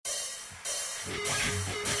Hey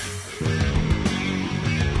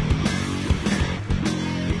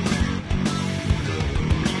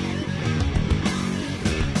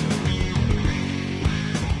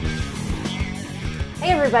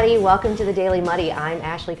everybody, welcome to the Daily Muddy. I'm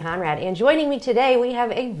Ashley Conrad, and joining me today we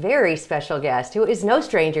have a very special guest who is no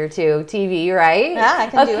stranger to TV, right? Yeah, I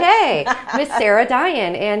can do it. Okay, Miss Sarah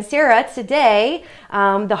Deien. And Sarah, today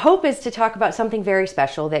the hope is to talk about something very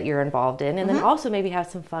special that you're involved in, and then also maybe have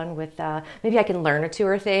some fun with, maybe I can learn a two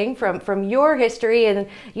or thing from your history and,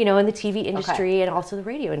 you know, in the TV industry and also the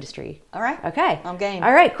radio industry. All right. Okay. I'm game.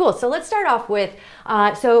 All right, cool. So let's start off with,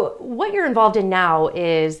 so what you're involved in now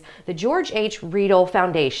is the George H. Riedel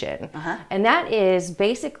Foundation. And that is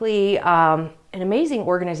basically an amazing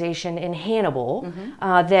organization in Hannibal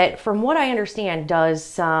that, from what I understand, does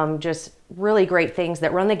some just really great things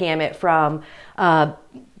that run the gamut from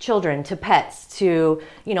children to pets to,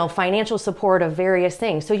 you know, financial support of various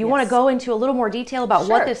things. So you want to go into a little more detail about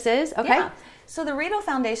what this is? Okay. Yeah. So the Riedel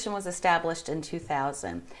Foundation was established in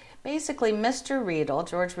 2000. Basically, Mr. Riedel,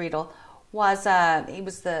 George Riedel, was on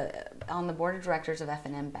the board of directors of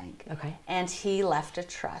F&M Bank. Okay. And he left a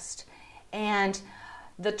trust. And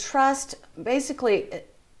the trust basically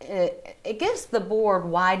it gives the board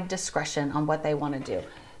wide discretion on what they want to do.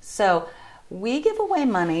 So we give away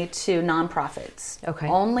money to nonprofits. Okay.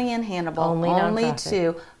 Only in Hannibal. Only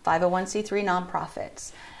to 501c3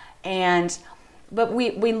 nonprofits. But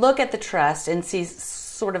we look at the trust and see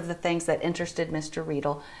sort of the things that interested Mr.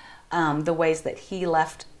 Riedel, the ways that he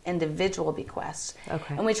left individual bequests.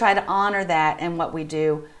 Okay. And we try to honor that in what we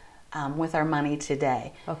do with our money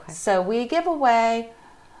today. Okay. So we give away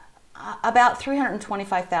about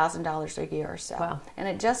 $325,000 a year or so. Wow. And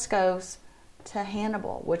it just goes to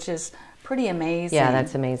Hannibal, which is pretty amazing. Yeah,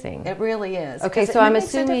 that's amazing. It really is. Okay, so I'm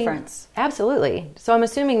assuming, absolutely. So I'm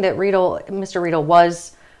assuming that Mr. Riedel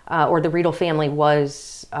was, or the Riedel family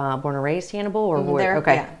was born and raised Hannibal, or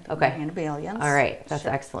okay, yeah, okay, Hannibalians. All right, that's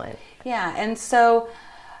excellent. Yeah, and so,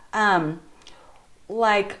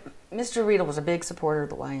 like Mr. Riedel was a big supporter of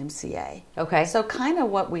the YMCA. Okay. So kind of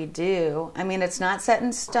what we do, I mean, it's not set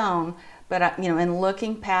in stone, but you know, in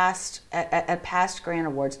looking past at past grant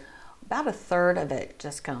awards, about a third of it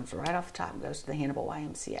just comes right off the top and goes to the Hannibal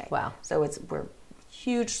YMCA. Wow. So we're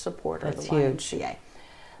huge supporter of the huge. YMCA.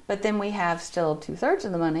 But then we have still 2/3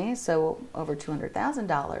 of the money, so over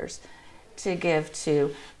 $200,000 to give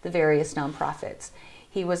to the various nonprofits.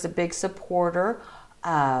 He was a big supporter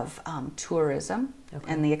of tourism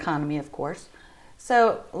and the economy, of course.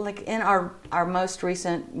 So like in our most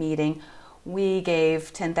recent meeting, we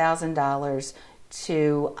gave $10,000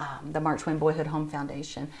 to the Mark Twain Boyhood Home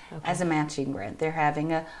Foundation as a matching grant. They're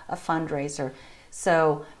having a fundraiser.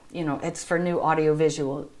 So, you know, it's for new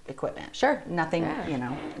audiovisual equipment. Sure. Nothing, you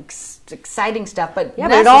know, exciting stuff, but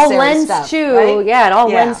but it all lends stuff, to, right? it all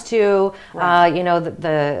lends to, you know,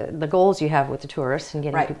 the goals you have with the tourists and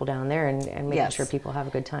getting people down there and making sure people have a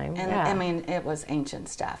good time. And I mean, it was ancient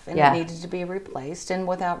stuff, and it needed to be replaced. And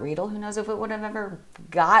without Riedel, who knows if it would have ever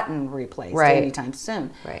gotten replaced anytime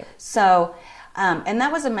soon. Right. So, and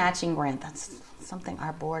that was a matching grant. That's something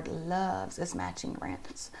our board loves, is matching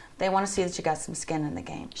grants. They want to see that you got some skin in the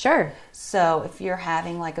game. Sure. So if you're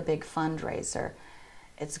having like a big fundraiser,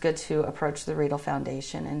 it's good to approach the Riedel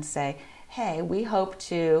Foundation and say, hey, we hope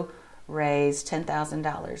to raise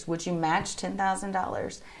 $10,000. Would you match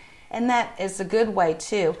 $10,000? And that is a good way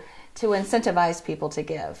too to incentivize people to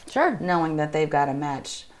give. Sure. Knowing that they've got a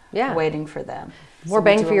match waiting for them. More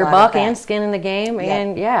bang for your buck and skin in the game.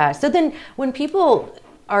 And so then when people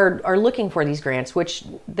are looking for these grants, which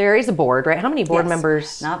there is a board, right? How many board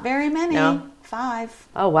members? Not very many. No? 5.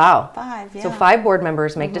 Oh, wow. 5, yeah. So 5 board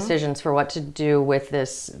members make decisions for what to do with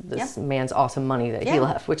this man's awesome money that he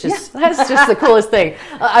left, which is, that's just the coolest thing.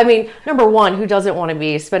 I mean, number one, who doesn't want to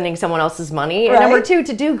be spending someone else's money? And number two,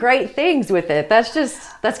 to do great things with it. That's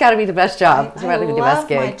got to be the best job. I love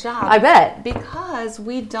my job. I bet. Because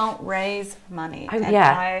we don't raise money.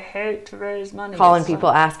 I hate to raise money. Calling people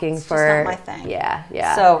asking it's for. Just not my thing.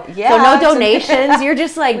 Yeah. So, So no donations. You're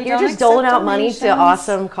just like, you're just doling out money to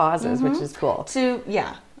awesome causes, which is cool.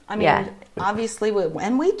 I mean, obviously,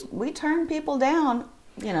 we turn people down,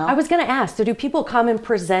 you know. I was going to ask, so do people come and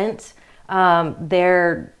present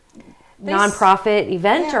their nonprofit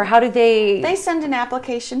event, or how do they? They send an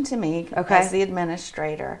application to me as the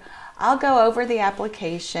administrator. I'll go over the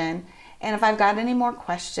application, and if I've got any more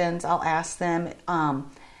questions, I'll ask them.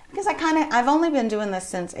 Because I've only been doing this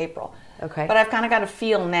since April. Okay. But I've kind of got a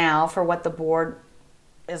feel now for what the board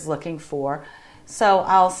is looking for. So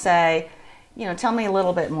I'll say, you know, tell me a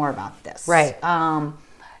little bit more about this. Right.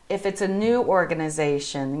 if it's a new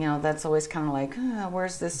organization, that's always kind of like,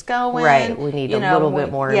 where's this going? Right. We need a little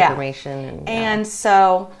bit more information. And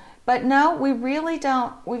so, but no, we really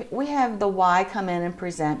don't. We have the Y come in and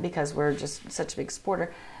present because we're just such a big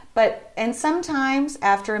supporter. And sometimes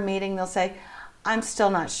after a meeting, they'll say, I'm still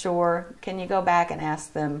not sure. Can you go back and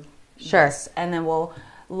ask them? Sure. This? And then we'll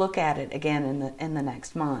look at it again in the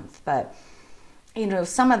next month. But,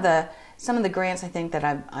 some of the grants I think that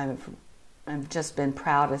I've just been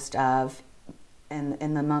proudest of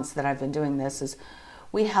in the months that I've been doing this is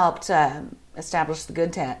we helped establish the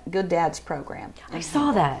Good Dads program. I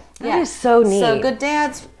saw that. That is so neat. So Good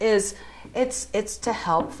Dads is it's to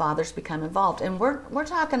help fathers become involved, and we're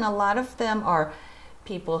talking a lot of them are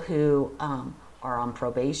people who are on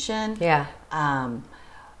probation. Yeah.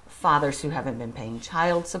 Fathers who haven't been paying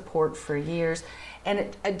child support for years,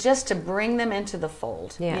 and just to bring them into the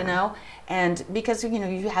fold, and because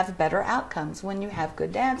you have better outcomes when you have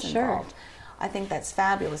good dads involved. I think that's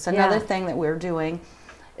fabulous. Another thing that we're doing,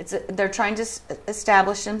 they're trying to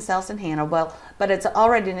establish themselves in Hannibal, but it's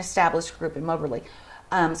already an established group in Moberly.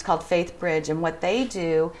 It's called Faith Bridge, and what they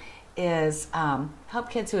do is help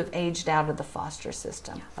kids who have aged out of the foster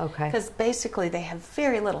system. Okay. Because basically they have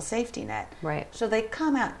very little safety net. Right. So they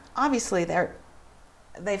come out, obviously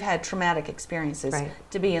they've had traumatic experiences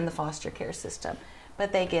to be in the foster care system.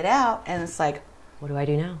 But they get out and it's like, what do I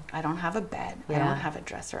do now? I don't have a bed. I don't have a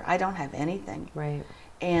dresser. I don't have anything. Right.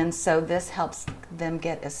 And so this helps them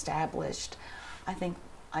get established. I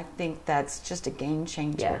think that's just a game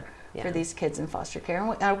changer for these kids in foster care.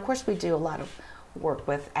 And of course we do a lot of work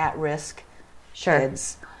with at-risk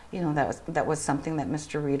kids. That was something that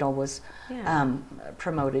Mr. Riedel was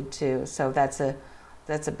promoted to. So that's a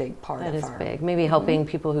big part of our... That is big. Maybe helping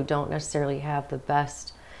people who don't necessarily have the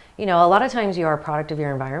best... a lot of times you are a product of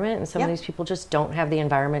your environment, and some of these people just don't have the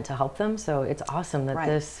environment to help them. So it's awesome that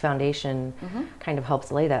this foundation kind of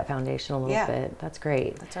helps lay that foundation a little bit. That's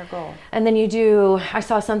great. That's our goal. And then I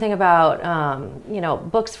saw something about,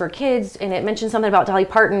 books for kids, and it mentioned something about Dolly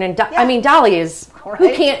Parton. And Dolly is,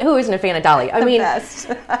 who isn't a fan of Dolly? I mean,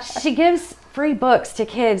 she gives free books to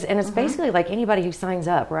kids, and it's basically like anybody who signs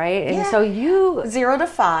up, right? And so 0 to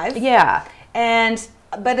 5. Yeah.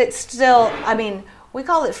 But it's still, we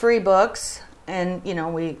call it free books, and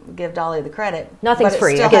we give Dolly the credit. Nothing's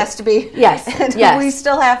free. It still has to be. Yes. Yes. We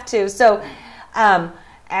still have to. So,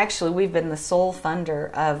 actually, we've been the sole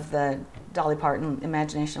funder of the Dolly Parton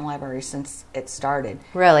Imagination Library since it started.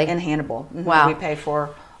 Really? In Hannibal. Wow. We pay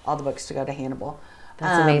for all the books to go to Hannibal.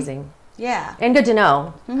 That's amazing. Yeah. And good to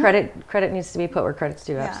know. Credit needs to be put where credit's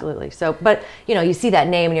due, absolutely. So, but, you see that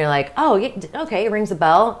name and you're like, oh, okay, it rings a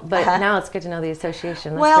bell. But now it's good to know the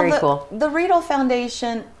association. That's very cool. The Riedel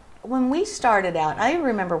Foundation, when we started out, I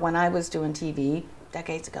remember when I was doing TV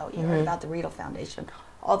decades ago, you heard about the Riedel Foundation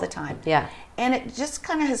all the time. Yeah. And it just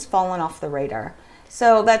kind of has fallen off the radar.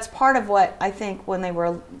 So that's part of what I think when they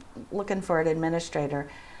were looking for an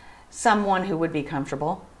administrator, someone who would be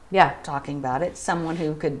comfortable talking about it, someone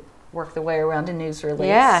who could work the way around a news release.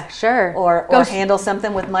 Yeah, sure. Or handle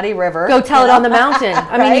something with Muddy River. Go tell it on the mountain.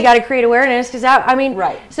 I mean, you got to create awareness because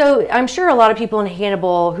Right. So I'm sure a lot of people in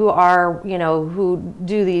Hannibal who are, who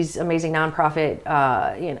do these amazing nonprofit,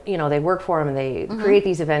 they work for them and they create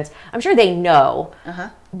these events. I'm sure they know,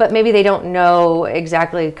 but maybe they don't know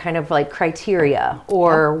exactly kind of like criteria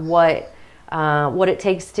or what it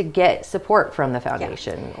takes to get support from the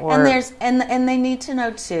foundation. Yeah. And they need to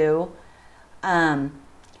know too.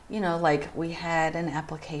 Like we had an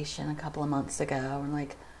application a couple of months ago, and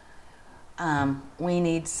like, we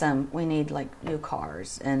need like new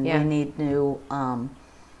cars, and we need new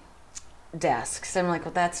desks. And I'm like,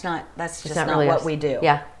 well, that's just not really what us. we do.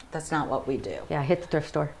 Yeah, that's not what we do. Yeah, hit the thrift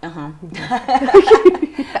store. We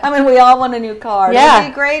all want a new car. Yeah.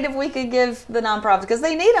 It'd be great if we could give the nonprofits, because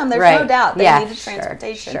they need them. There's no doubt they need the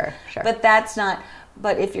transportation. Sure. But that's not.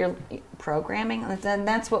 But if you're programming, then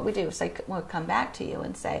that's what we do. So we'll come back to you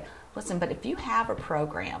and say, listen, but if you have a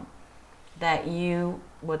program that you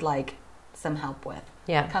would like some help with,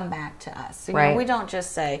 come back to us. We don't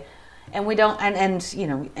just say, and we don't,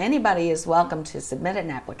 and anybody is welcome to submit an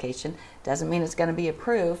application. Doesn't mean it's going to be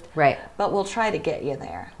approved. Right. But we'll try to get you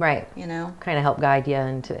there. Right. Kind of help guide you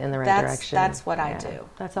in the right direction. That's what I do.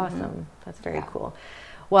 That's awesome. That's very cool.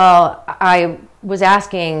 Well, I was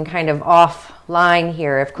asking kind of offline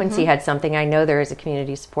here if Quincy had something. I know there is a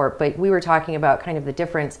community support, but we were talking about kind of the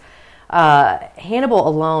difference Hannibal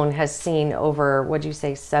alone has seen over, what'd you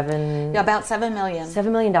say, about $7 million.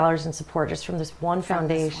 $7 million in support just from this one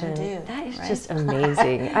foundation. That is right? just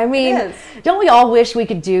amazing. I mean, don't we all wish we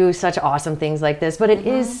could do such awesome things like this? But it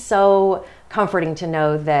is so comforting to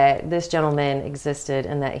know that this gentleman existed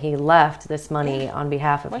and that he left this money on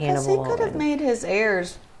behalf of Hannibal. He could have made his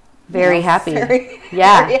heirs very happy.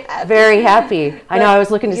 Very happy. I know. I was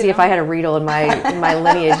looking to see if I had a Riedel in my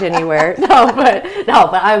lineage anywhere. But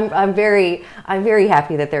I'm very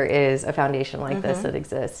happy that there is a foundation like this that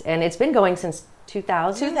exists, and it's been going since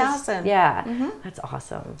 2000. 2000. Yeah, that's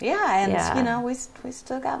awesome. Yeah, and we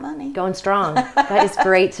still got money going strong. That is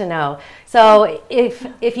great to know. So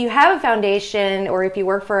if you have a foundation or if you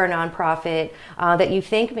work for a nonprofit that you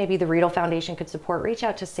think maybe the Riedel Foundation could support, reach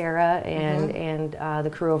out to Sarah and the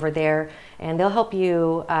crew over there, and they'll help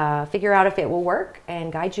you figure out if it will work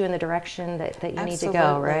and guide you in the direction that you need to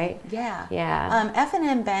go. Right? Yeah.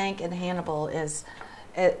 F&M Bank in Hannibal is.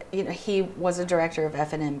 He was a director of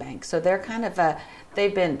F&M Bank, so they're kind of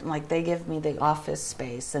they've been like, they give me the office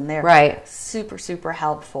space, and they're super, super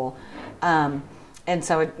helpful. And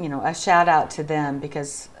so, a shout out to them,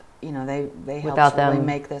 because, they helped really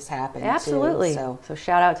make this happen. Absolutely. Too, so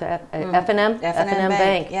shout out to F&M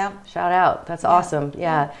Bank. Yeah. Shout out. That's awesome.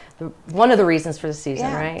 Yeah. One of the reasons for the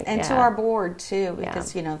season, right? And to our board too,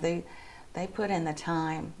 because, they put in the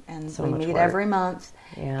time, and so we meet every month.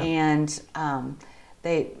 Yeah. And,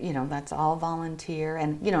 they, that's all volunteer,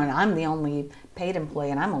 and and I'm the only paid employee,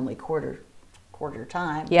 and I'm only quarter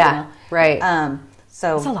time. Yeah, right.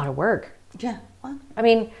 So it's a lot of work. Yeah, well, I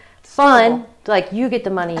mean, fun. Like, you get the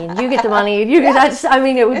money, and you get the money, and you get that. I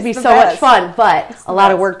mean, it would be so much fun, but a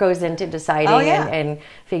lot of work goes into deciding and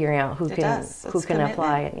figuring out who can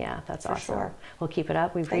apply. And that's awesome. Sure. We'll keep it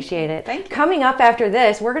up. We appreciate it. Thank you. Coming up after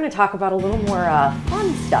this, we're going to talk about a little more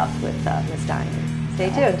fun stuff with Miss Deien. Stay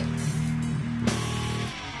tuned.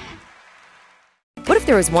 What if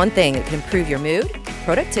there was one thing that could improve your mood,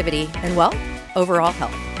 productivity, and, overall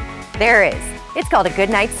health? There is. It's called a good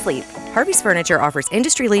night's sleep. Harvey's Furniture offers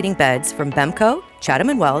industry-leading beds from Bemco,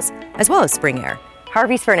 Chatham & Wells, as well as Spring Air.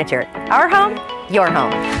 Harvey's Furniture. Our home, your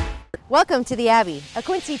home. Welcome to the Abbey, a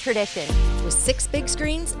Quincy tradition. With 6 big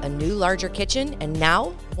screens, a new larger kitchen, and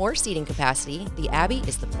now more seating capacity, the Abbey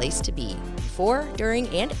is the place to be before, during,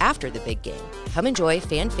 and after the big game. Come enjoy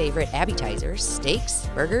fan-favorite appetizers, steaks,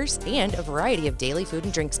 burgers, and a variety of daily food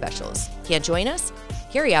and drink specials. Can't join us?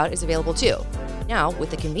 Carryout is available too. Now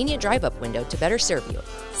with a convenient drive-up window to better serve you.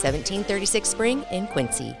 1736 Spring in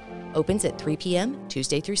Quincy. Opens at 3 p.m.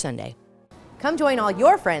 Tuesday through Sunday. Come join all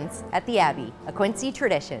your friends at the Abbey, a Quincy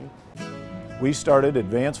tradition. We started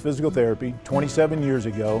advanced physical therapy 27 years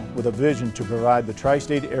ago with a vision to provide the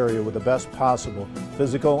tri-state area with the best possible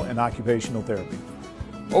physical and occupational therapy.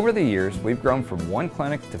 Over the years, we've grown from 1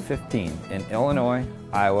 clinic to 15 in Illinois,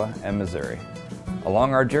 Iowa, and Missouri.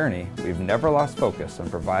 Along our journey, we've never lost focus on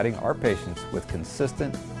providing our patients with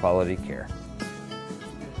consistent, quality care.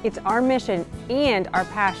 It's our mission and our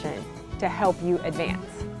passion to help you advance.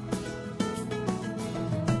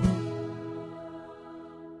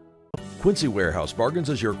 Quincy Warehouse Bargains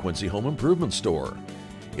is your Quincy home improvement store.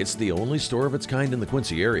 It's the only store of its kind in the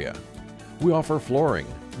Quincy area. We offer flooring,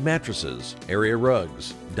 mattresses, area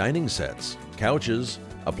rugs, dining sets, couches,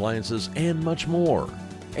 appliances, and much more.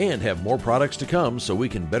 And have more products to come so we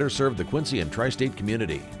can better serve the Quincy and tri-state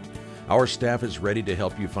community. Our staff is ready to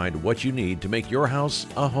help you find what you need to make your house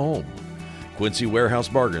a home. Quincy Warehouse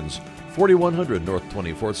Bargains, 4100 North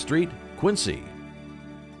 24th Street, Quincy.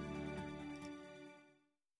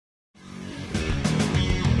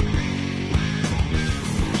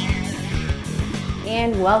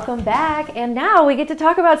 And welcome back. And now we get to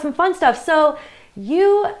talk about some fun stuff. So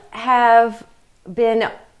you have been,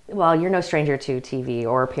 you're no stranger to TV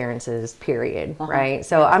or appearances, period, right?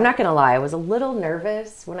 So I'm not going to lie. I was a little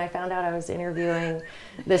nervous when I found out I was interviewing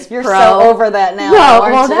this You're pro. So over that now. Now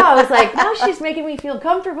I was like, now she's making me feel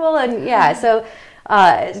comfortable. And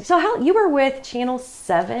so how you were with Channel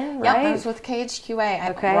 7, right? Yeah, I was with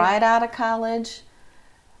KHQA. Right out of college.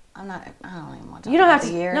 I don't even want to talk about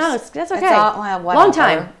the years. No, that's okay. Long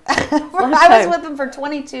time. I was with them for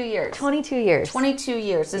 22 years. 22 years. 22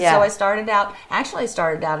 years. And so I started out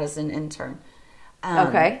as an intern.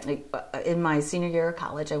 In my senior year of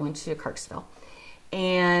college, I went to Kirksville.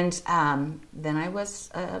 And then I was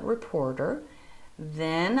a reporter.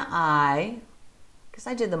 Then because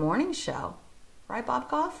I did the morning show. Right, Bob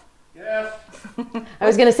Goff? Yes. I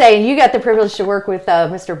was going to say, you got the privilege to work with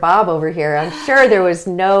Mr. Bob over here. I'm sure there was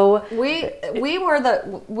no... We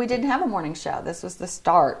didn't have a morning show. This was the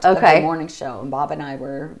start of the morning show, and Bob and I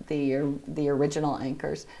were the original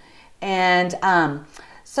anchors. And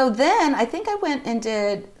So then I think I went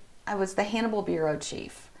and I was the Hannibal bureau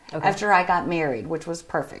chief after I got married, which was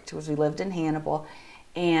perfect because we lived in Hannibal.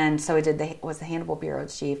 And so I was the Hannibal bureau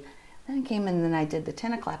chief. Then I came in and then I did the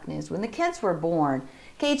 10 o'clock news. When the kids were born,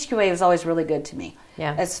 KHQA was always really good to me.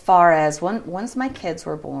 Yeah. As far as once my kids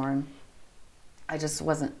were born, I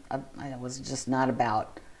was just not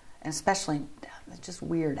about, and especially just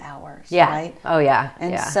weird hours. Yeah. Right? Oh, yeah.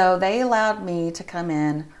 And so they allowed me to come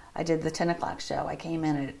in. I did the 10 o'clock show. I came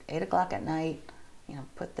in at 8 o'clock at night,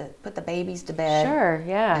 put the babies to bed. Sure,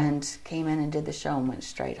 yeah. And came in and did the show and went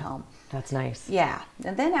straight home. That's nice. Yeah.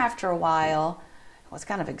 And then after a while, it was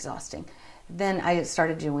kind of exhausting. Then I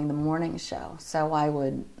started doing the morning show. So I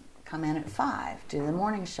would come in at 5, do the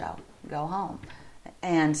morning show, go home.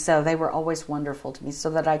 And so they were always wonderful to me so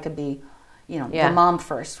that I could be, the mom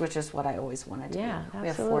first, which is what I always wanted to be. Absolutely. We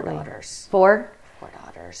have 4 daughters. 4? 4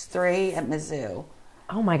 daughters. 3 at Mizzou.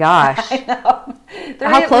 Oh my gosh. I know.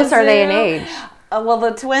 How close are they in age? Well,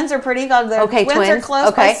 the twins are pretty good. The twins are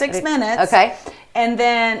close by 6 minutes. Okay. And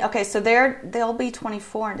then, so they'll be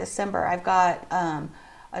 24 in December. I've got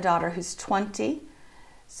a daughter who's 20.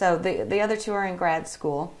 So the other 2 are in grad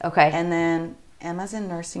school. Okay. And then Emma's in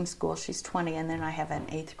nursing school. She's 20. And then I have an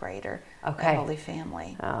 8th grader. Okay. At Holy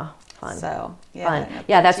Family. Oh, fun. So, fun.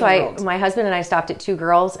 Yeah, that's why my husband and I stopped at 2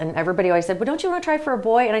 girls, and everybody always said, well, don't you want to try for a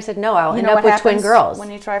boy? And I said, no, I'll end up with twin girls.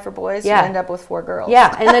 When you try for boys, you end up with 4 girls.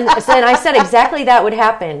 Yeah, and then I said exactly that would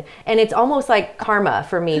happen. And it's almost like karma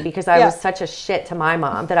for me because I was such a shit to my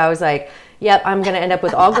mom that I was like, yep, I'm going to end up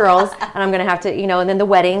with all girls, and I'm going to have to, and then the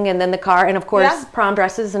wedding, and then the car, and of course, prom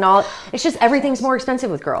dresses and all. It's just everything's more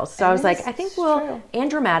expensive with girls. So I was like, I think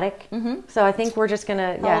and dramatic. Mm-hmm. So I think we're just going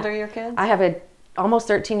to, How old are your kids? I have a almost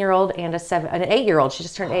 13-year-old and an 8-year-old. She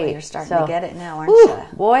just turned 8. You're starting to get it now, aren't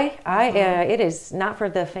you? Boy, it is not for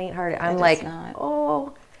the faint-hearted. I'm like, I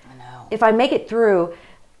know. If I make it through,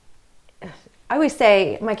 I always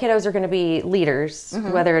say my kiddos are going to be leaders,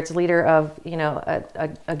 whether it's a leader of,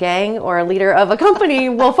 a gang or a leader of a company,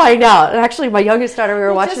 we'll find out. And actually, my youngest daughter, we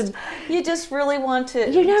were watching. You just really want to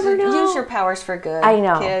never know. Use your powers for good. I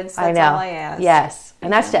know. Kids, that's all I ask. Yes.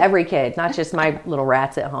 And that's to every kid, not just my little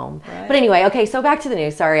rats at home. Right. But anyway, okay, so back to the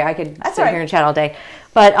news. Sorry, I could sit here and chat all day.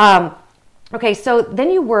 But, okay, so then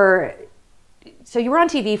you were on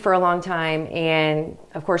TV for a long time, and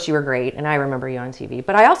of course you were great, and I remember you on TV.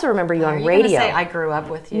 But I also remember you on radio. Say I grew up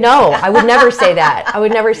with you? No, I would never say that. I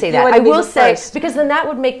would never say that. I will say, because then that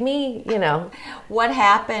would make me, What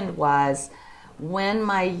happened was when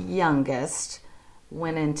my youngest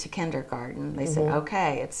went into kindergarten, they said,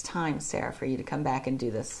 okay, it's time, Sarah, for you to come back and do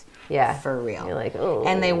this for real. You're like, oh.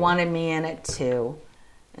 And they wanted me in at 2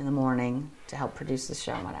 in the morning to help produce the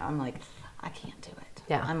show. And I'm like, I can't do it.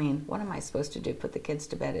 Yeah. I mean, what am I supposed to do? Put the kids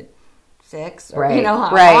to bed at 6? Or,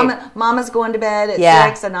 right. Mama's going to bed at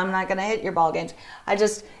 6 and I'm not going to hit your ball games. It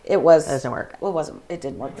doesn't work. It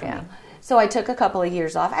didn't work for me. So I took a couple of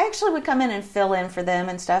years off. I actually would come in and fill in for them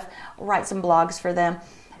and stuff, write some blogs for them.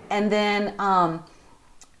 And then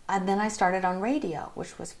I started on radio,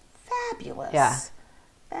 which was fabulous. Yeah.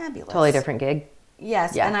 Fabulous. Totally different gig.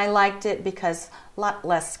 Yes, and I liked it because a lot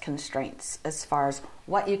less constraints as far as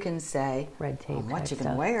what you can say, red tape, what you can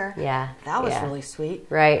stuff. wear. Yeah, that was really sweet.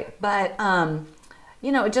 Right, but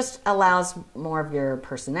it just allows more of your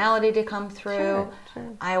personality to come through.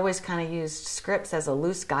 Sure. I always kind of used scripts as a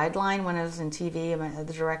loose guideline when I was in TV.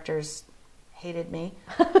 The directors hated me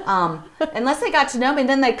unless they got to know me.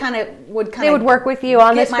 Then they would work with you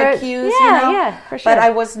on the script. My cues, yeah, for sure. But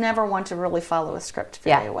I was never one to really follow a script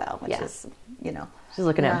very well, which is She's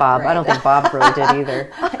looking at Bob. Great. I don't think Bob really did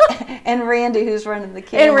either. And Randy, who's running the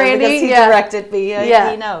camera, because he directed me.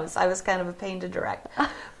 He knows I was kind of a pain to direct.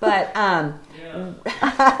 But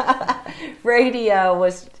radio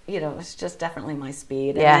was, was just definitely my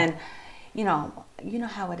speed. And then, you know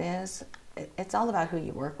how it is. It's all about who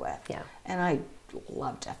you work with. Yeah. And I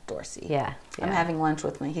love Jeff Dorsey. Yeah. I'm having lunch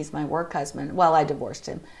with him. He's my work husband. Well, I divorced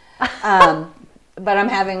him. But I'm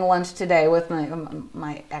having lunch today with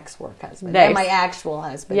my ex-work husband and my actual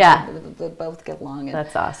husband. Yeah. We both get along. And,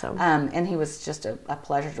 that's awesome. And he was just a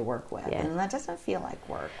pleasure to work with. Yeah. And that doesn't feel like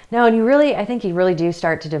work. No, and I think you really do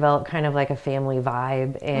start to develop kind of like a family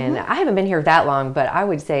vibe. And I haven't been here that long, but I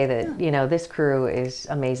would say that, this crew is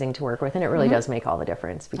amazing to work with. And it really does make all the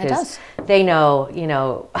difference because they know,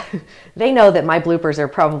 they know that my bloopers are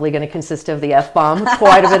probably going to consist of the F-bomb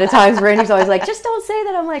quite a bit of times. Randy's always like, just don't say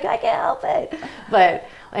that. I'm like, I can't help it.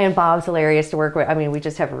 And Bob's hilarious to work with. I mean, we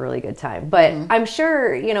just have a really good time. But I'm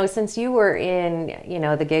sure, since you were in,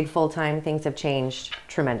 the gig full time, things have changed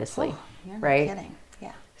tremendously. You're not right? kidding.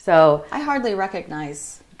 Yeah. So I hardly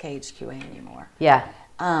recognize KHQA anymore. Yeah.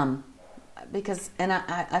 because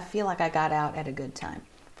I feel like I got out at a good time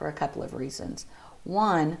for a couple of reasons.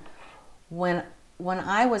 One, when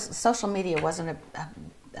I was, social media wasn't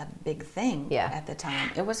a big thing at the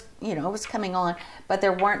time. It was, it was coming on, but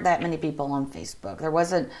there weren't that many people on Facebook. There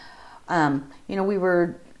wasn't, we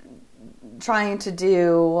were trying to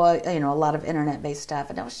do, a lot of internet-based stuff,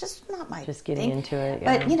 and it was just not my just getting thing. into it.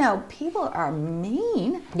 Yeah. But, people are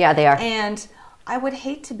mean. Yeah, they are. And I would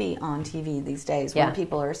hate to be on TV these days when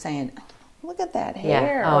people are saying, look at that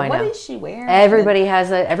hair. Yeah. Oh, I know. What is she wearing? Everybody has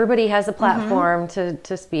a platform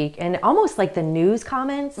to speak, and almost like the news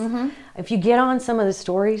comments. If you get on some of the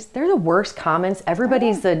stories, they're the worst comments.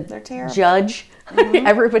 Everybody's the judge.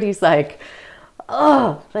 Everybody's like,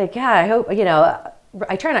 oh, like, yeah, I hope,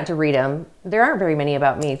 I try not to read them. There aren't very many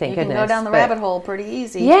about me, thank goodness. You can go down the rabbit hole pretty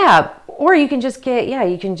easy. Yeah, or you can just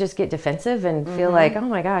get defensive and feel like, oh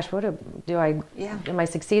my gosh, am I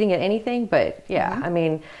succeeding at anything? But I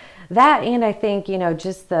mean, that, and I think,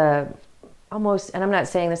 just the almost, and I'm not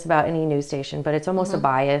saying this about any news station, but it's almost a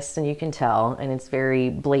bias, and you can tell, and it's very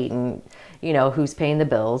blatant, who's paying the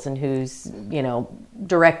bills and who's,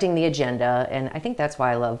 directing the agenda. And I think that's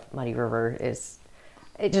why I love Muddy River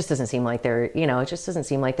it just doesn't seem like there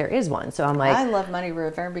is one. So I'm like, I love Muddy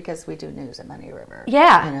River because we do news at Muddy River.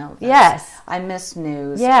 Yeah. Yes. I miss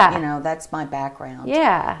news. Yeah. That's my background.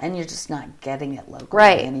 Yeah. And you're just not getting it locally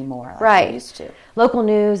anymore like you used to. Local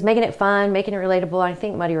news, making it fun, making it relatable. I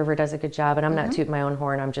think Muddy River does a good job, and I'm not tooting my own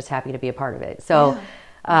horn. I'm just happy to be a part of it. So,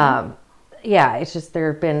 it's just,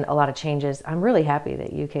 there have been a lot of changes. I'm really happy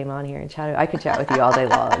that you came on here and chatted. I could chat with you all day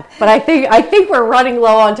long, but I think we're running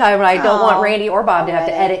low on time, and I don't want Randy or Bob to have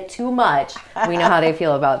to edit too much. We know how they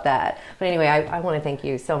feel about that. But anyway, I want to thank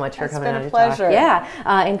you so much for coming on to talk. Yeah,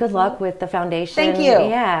 and good luck with the foundation. Thank you.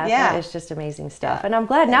 Yeah, it's just amazing stuff, and I'm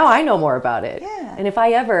glad now I know more about it. Yeah. And if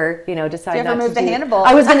I ever, decide not to move to Hannibal,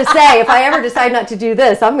 I was going to say, if I ever decide not to do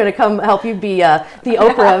this, I'm going to come help you be the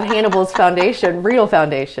Oprah of Hannibal's foundation, Riedel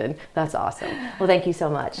Foundation. That's awesome. Well, thank you so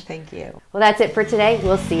much. Thank you. Well, that's it for today.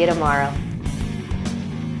 We'll see you tomorrow.